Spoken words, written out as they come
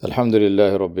الحمد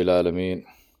لله رب العالمين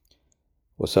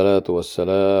والصلاة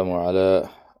والسلام على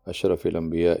أشرف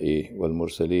الأنبياء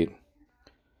والمرسلين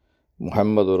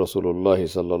محمد رسول الله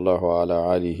صلى الله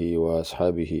على آله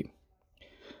وأصحابه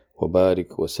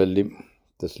وبارك وسلم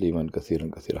تسليما كثيرا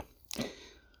كثيرا.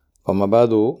 أما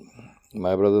بعد,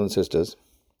 my brothers and sisters,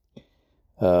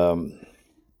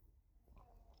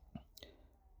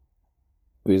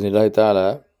 Bismillah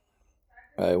ta'ala,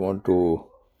 I want to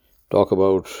talk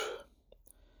about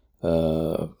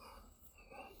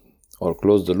or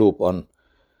close the loop on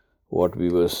what we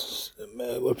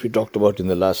talked about in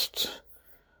the last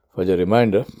Fajr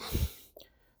reminder,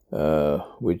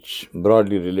 which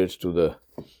broadly relates to the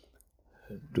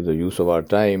use of our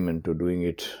time and to doing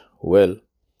it well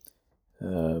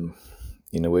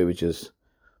in a way which is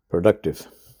productive.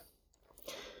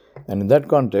 And in that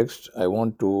context, I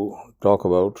want to talk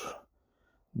about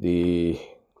the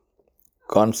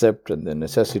concept and the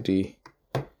necessity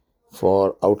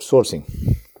for outsourcing.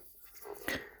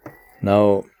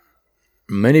 Now,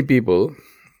 many people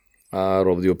are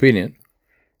of the opinion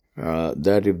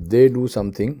that if they do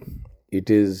something, it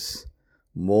is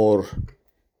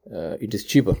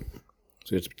cheaper.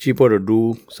 So it's cheaper to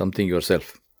do something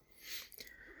yourself.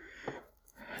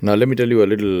 Now, let me tell you a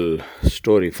little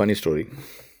story, funny story.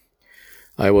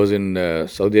 I was in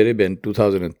Saudi Arabia in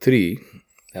 2003.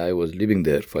 I was living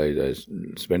there. I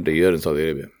spent a year in Saudi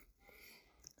Arabia.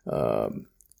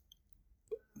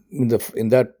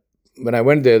 When I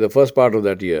went there, the first part of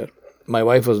that year, my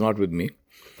wife was not with me,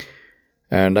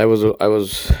 and I was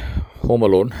home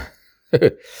alone,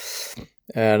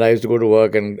 and I used to go to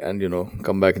work and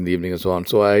come back in the evening and so on.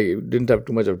 So I didn't have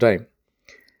too much of time.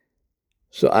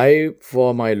 So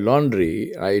for my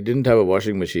laundry, I didn't have a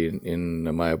washing machine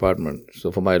in my apartment.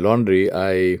 So for my laundry,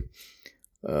 there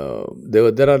are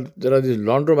these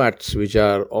laundromats which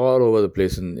are all over the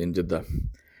place in Jeddah.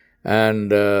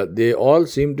 And they all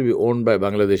seem to be owned by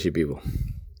Bangladeshi people.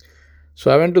 So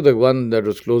I went to the one that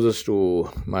was closest to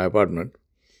my apartment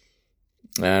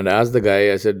and asked the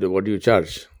guy, I said, what do you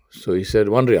charge? So he said,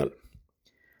 1 riyal.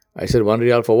 I said, 1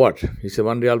 riyal for what? He said,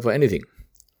 1 riyal for anything.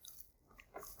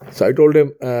 So I told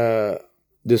him,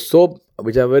 this soap,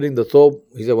 which I'm wearing, the soap,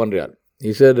 he said, 1 riyal.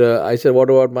 He said, I said, what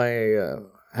about my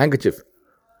handkerchief?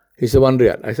 He said, 1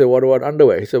 riyal. I said, what about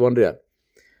underwear? He said, 1 riyal.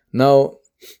 Now,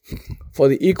 for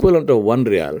the equivalent of 1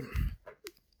 riyal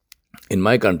in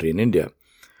my country, in India,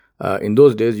 in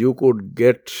those days you could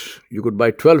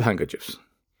buy 12 handkerchiefs,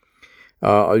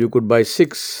 or you could buy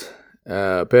 6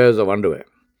 pairs of underwear.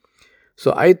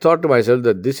 So I thought to myself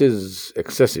that this is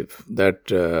excessive,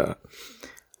 that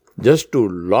just to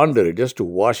launder it, just to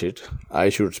wash it, I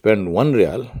should spend 1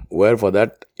 riyal, where for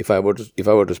that, if I were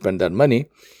to spend that money,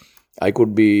 I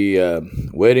could be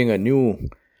wearing a new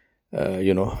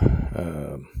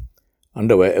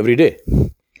underwear every day,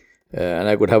 and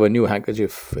I could have a new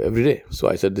handkerchief every day. So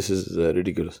I said, this is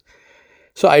ridiculous.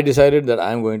 So I decided that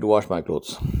I'm going to wash my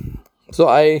clothes. So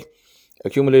I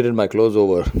accumulated my clothes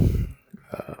over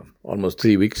almost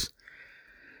 3 weeks,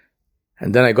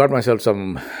 and then I got myself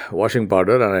some washing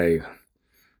powder, and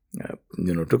I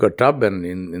took a tub, and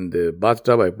in the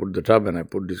bathtub I put the tub, and I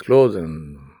put these clothes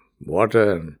and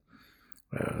water and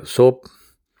soap,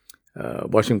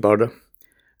 washing powder,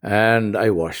 and I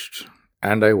washed,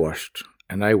 and I washed,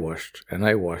 and I washed, and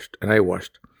I washed, and I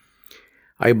washed.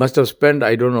 I must have spent,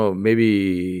 I don't know,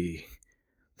 maybe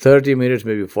 30 minutes,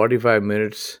 maybe 45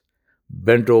 minutes,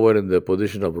 bent over in the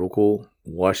position of ruku,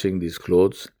 washing these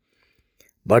clothes.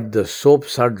 But the soap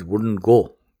suds wouldn't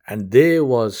go. And there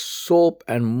was soap,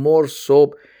 and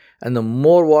the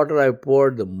more water I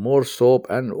poured, the more soap,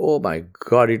 and oh my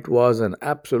God, it was an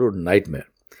absolute nightmare.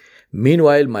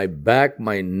 Meanwhile, my back,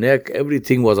 my neck,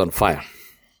 everything was on fire.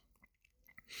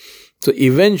 So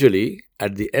eventually,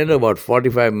 at the end of about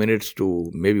 45 minutes to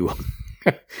maybe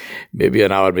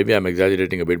an hour, maybe I'm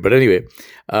exaggerating a bit, but anyway,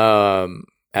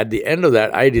 at the end of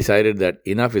that, I decided that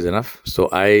enough is enough. So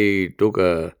I took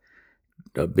a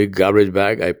big garbage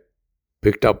bag. I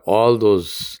picked up all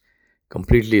those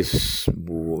completely,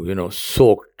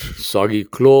 soaked, soggy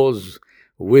clothes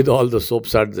with all the soap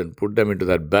suds and put them into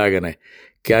that bag, and I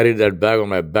carried that bag on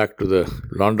my back to the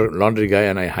laundry guy,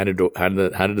 and I handed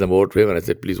them over to him, and I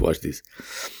said, please wash these.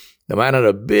 The man had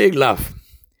a big laugh.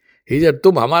 He said,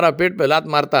 तुम हमारा पेट पे लात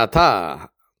मारता था,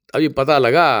 अभी पता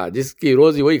लगा जिसकी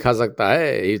रोजी वही खा सकता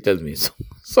है. He tells me so.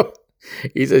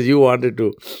 He says, you wanted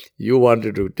to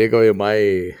take away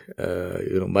my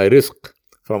my risk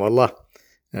from Allah,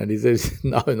 and he says,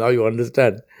 now you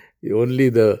understand. Only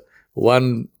the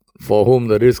one for whom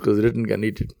the risk is written can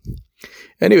eat it.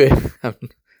 Anyway,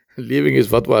 leaving his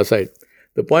fatwa aside,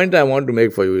 the point I want to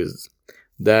make for you is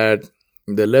that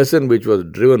the lesson which was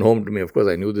driven home to me, of course,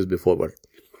 I knew this before, but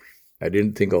I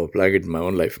didn't think of applying it in my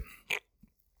own life.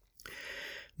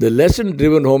 The lesson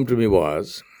driven home to me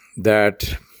was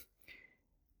that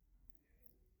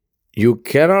you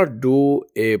cannot do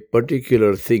a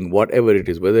particular thing, whatever it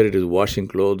is, whether it is washing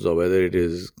clothes or whether it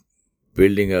is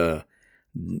building a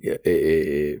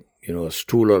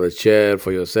stool or a chair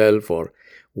for yourself or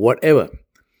whatever.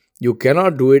 You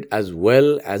cannot do it as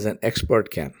well as an expert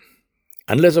can.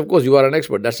 Unless, of course, you are an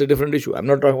expert. That's a different issue. I'm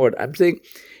not talking about, I'm saying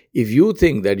if you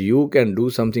think that you can do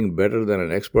something better than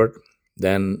an expert,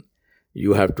 then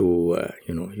you have to,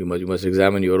 you must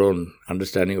examine your own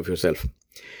understanding of yourself.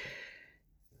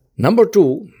 Number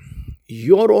two,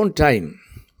 your own time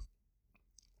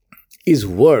is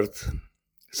worth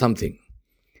something.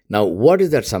 Now, what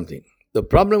is that something? The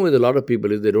problem with a lot of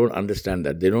people is they don't understand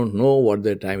that. They don't know what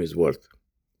their time is worth.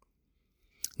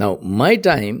 Now, my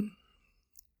time,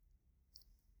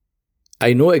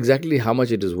 I know exactly how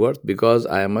much it is worth because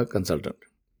I am a consultant.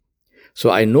 So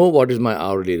I know what is my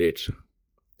hourly rate.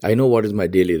 I know what is my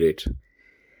daily rate.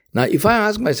 Now, if I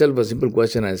ask myself a simple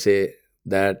question, I say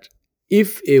that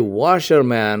if a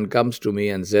washerman comes to me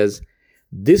and says,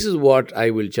 this is what I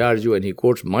will charge you, and he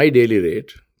quotes my daily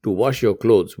rate to wash your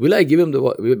clothes, will I give him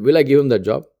that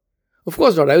job? Of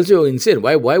course not. I will say, oh, insane.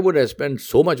 Why would I spend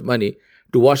so much money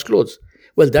to wash clothes?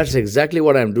 Well, that's exactly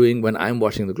what I'm doing when I'm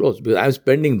washing the clothes, because I'm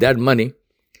spending that money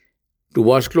to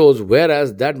wash clothes,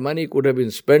 whereas that money could have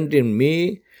been spent in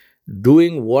me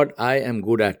doing what I am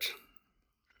good at,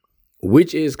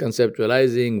 which is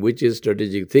conceptualizing, which is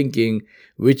strategic thinking,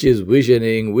 which is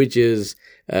visioning, which is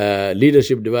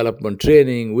leadership development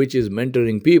training, which is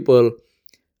mentoring people,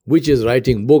 which is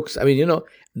writing books. I mean,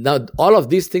 now all of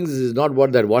these things is not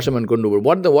what that washerman could do. But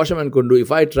what the washerman could do,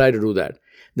 if I try to do that,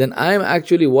 then I am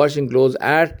actually washing clothes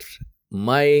at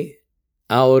my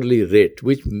hourly rate,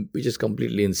 which is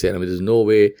completely insane. I mean, there's no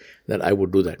way that I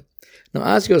would do that. Now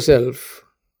ask yourself,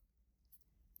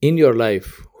 in your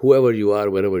life, whoever you are,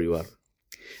 wherever you are,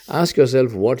 ask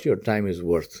yourself what your time is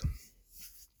worth.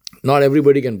 Not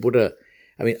everybody can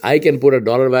I can put a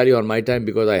dollar value on my time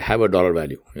because I have a dollar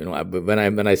value.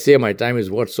 When I say my time is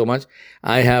worth so much,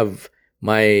 I have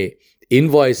my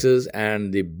invoices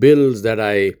and the bills that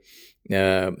I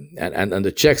and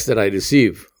the checks that I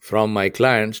receive from my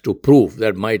clients to prove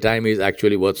that my time is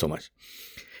actually worth so much.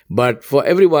 But for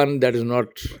everyone, that is not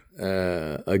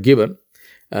a given.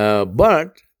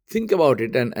 But think about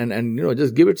it and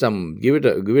just give it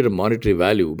a monetary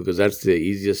value, because that's the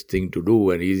easiest thing to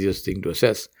do and easiest thing to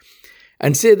assess.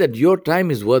 And say that your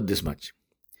time is worth this much.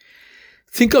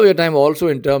 Think of your time also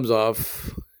in terms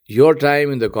of your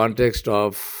time in the context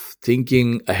of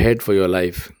thinking ahead for your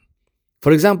life.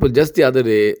 For example, just the other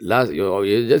day,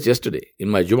 just yesterday in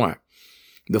my Jummah,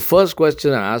 the first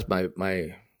question I asked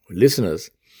my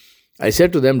listeners, I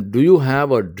said to them, do you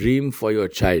have a dream for your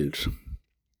child?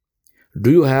 Do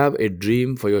you have a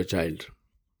dream for your child?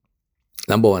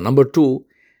 Number one. Number two,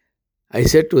 I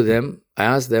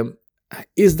asked them,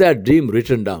 is that dream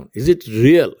written down? Is it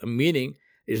real? Meaning,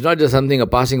 it's not just something, a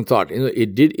passing thought.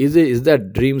 Is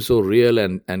that dream so real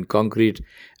and concrete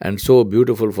and so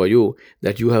beautiful for you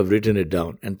that you have written it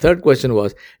down? And third question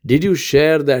was, did you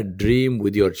share that dream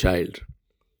with your child?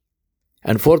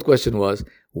 And fourth question was,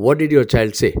 what did your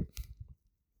child say?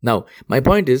 Now, my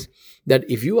point is that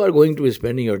if you are going to be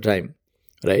spending your time,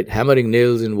 right, hammering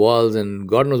nails in walls and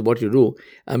God knows what you do,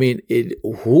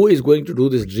 who is going to do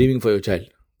this dreaming for your child?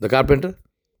 The carpenter?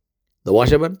 The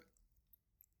washerman?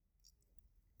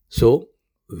 So,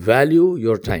 value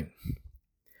your time.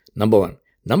 Number one.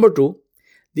 Number two,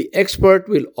 the expert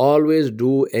will always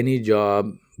do any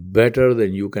job better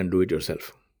than you can do it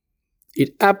yourself.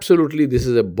 This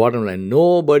is a bottom line.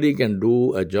 Nobody can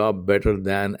do a job better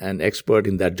than an expert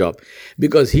in that job,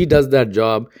 because he does that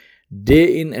job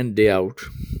day in and day out.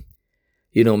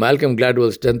 Malcolm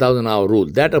Gladwell's 10,000 hour rule,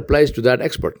 that applies to that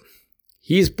expert.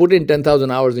 He's put in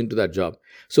 10,000 hours into that job.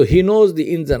 So he knows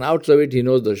the ins and outs of it. He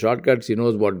knows the shortcuts. He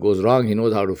knows what goes wrong. He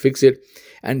knows how to fix it.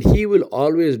 And he will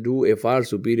always do a far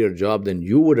superior job than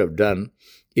you would have done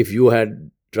if you had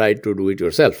tried to do it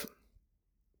yourself.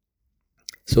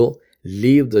 So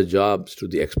leave the jobs to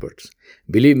the experts.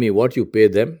 Believe me, what you pay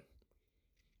them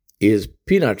is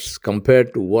peanuts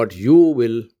compared to what you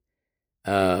will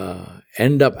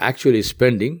end up actually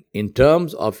spending in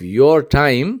terms of your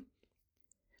time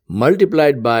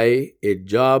multiplied by a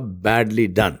job badly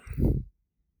done.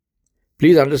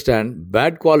 Please understand,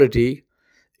 bad quality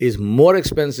is more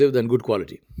expensive than good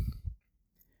quality.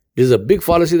 This is a big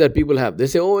fallacy that people have. They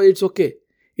say, oh, it's okay.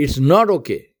 It's not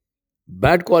okay.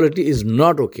 Bad quality is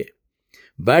not okay.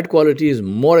 Bad quality is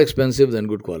more expensive than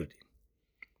good quality.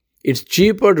 It's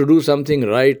cheaper to do something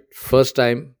right first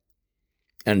time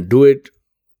and do it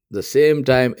the same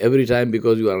time every time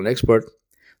because you are an expert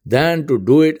than to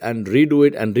do it and redo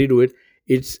it and redo it.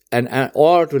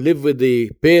 Or to live with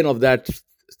the pain of that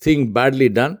thing badly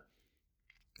done.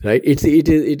 Right? It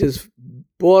is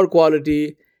poor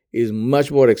quality is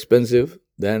much more expensive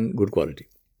than good quality.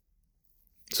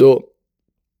 So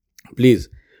please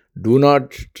do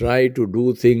not try to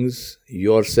do things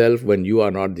yourself when you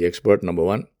are not the expert, number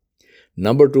one.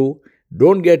 Number two,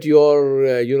 don't get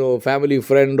your family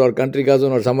friend or country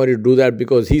cousin or somebody to do that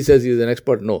because he says he's an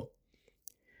expert. No.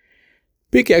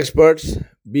 Pick experts.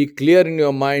 Be clear in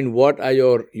your mind what are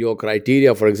your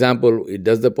criteria. For example,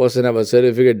 does the person have a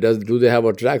certificate? Do they have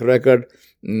a track record?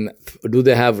 Do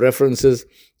they have references?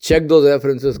 Check those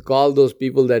references. Call those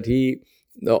people that he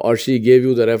or she gave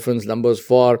you the reference numbers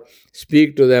for.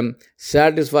 Speak to them.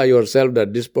 Satisfy yourself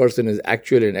that this person is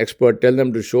actually an expert. Tell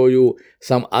them to show you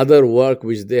some other work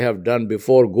which they have done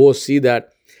before. Go see that.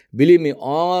 Believe me,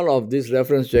 all of this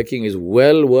reference checking is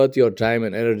well worth your time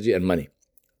and energy and money.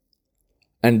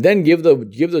 And then give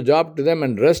the job to them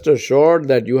and rest assured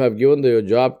that you have given your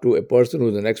job to a person who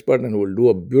is an expert and who will do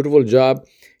a beautiful job,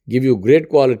 give you great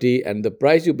quality, and the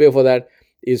price you pay for that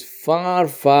is far,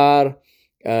 far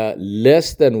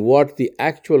less than what the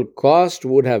actual cost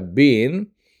would have been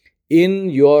in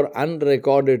your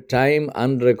unrecorded time,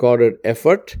 unrecorded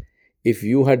effort if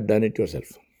you had done it yourself.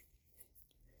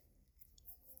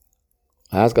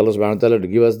 I ask Allah subhanahu wa ta'ala to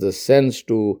give us the sense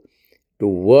to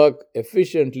work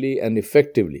efficiently and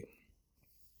effectively.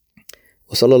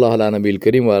 وصلى الله على نبي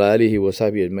الكريم وعلى آله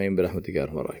وصحبه أجمعين برحمتك يا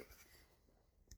أرحم الراحمين.